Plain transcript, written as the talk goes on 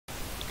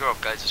You're up,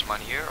 guys, it's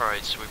Man here.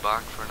 Alright, so we're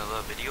back for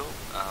another video.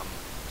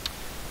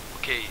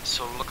 Okay,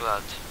 so look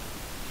at that.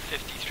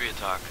 53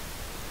 attack.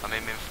 I'm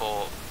aiming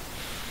for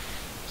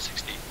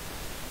 60.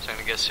 So I'm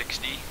gonna get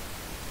 60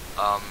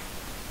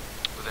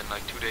 within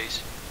like 2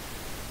 days.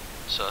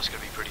 So that's gonna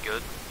be pretty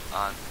good.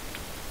 And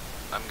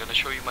I'm gonna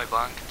show you my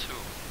bank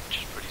too, which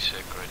is pretty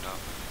sick right now.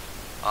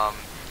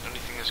 The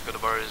only thing that's good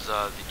about it is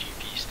the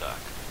GP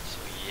stack.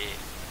 So yeah.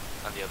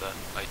 And the other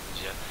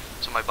items, yeah.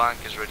 So my bank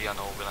is really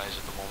unorganized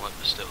at the moment,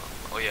 but still.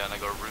 Oh yeah, and I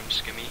got a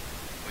Runescape,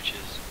 which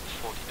is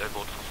 40. I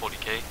bought for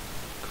 40k.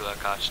 Look at that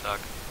cash stack,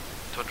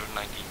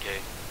 219k.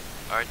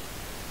 Alright,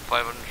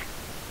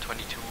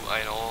 522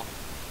 iron ore,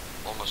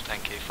 almost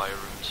 10k fire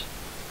runes.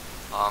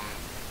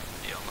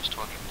 Yeah, almost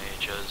 200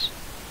 natures.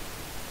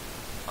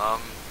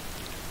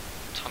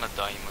 Ton of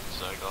diamonds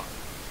I got.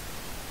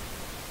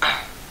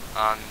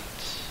 And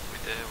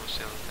wait there, what's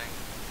the other thing?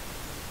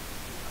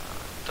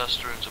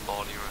 Dust runes and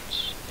body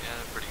runes. Yeah,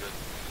 they're pretty good.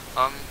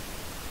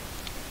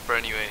 But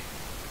anyway,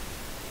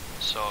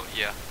 so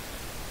yeah,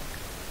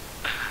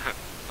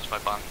 that's my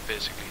bank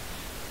basically.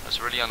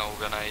 It's really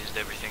unorganized.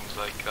 Everything's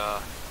like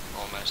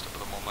all messed up at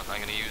the moment. I'm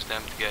gonna use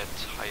them to get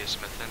higher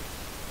smithing,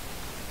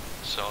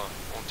 so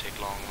it won't take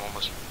long. I'm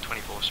almost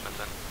 24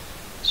 smithing,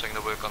 so I'm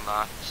gonna work on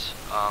that.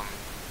 I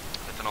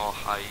don't know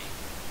how high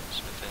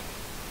smithing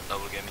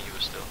that will get me,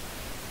 but still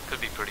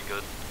could be pretty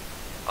good.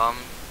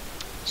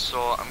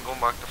 So I'm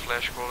going back to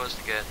flesh crawlers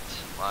to get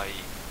my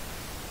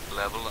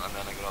level, and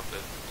then I'm gonna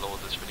upload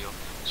this video.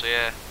 So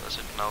yeah, that's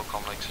it for now.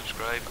 Comment, like,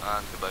 subscribe,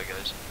 and goodbye,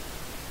 guys.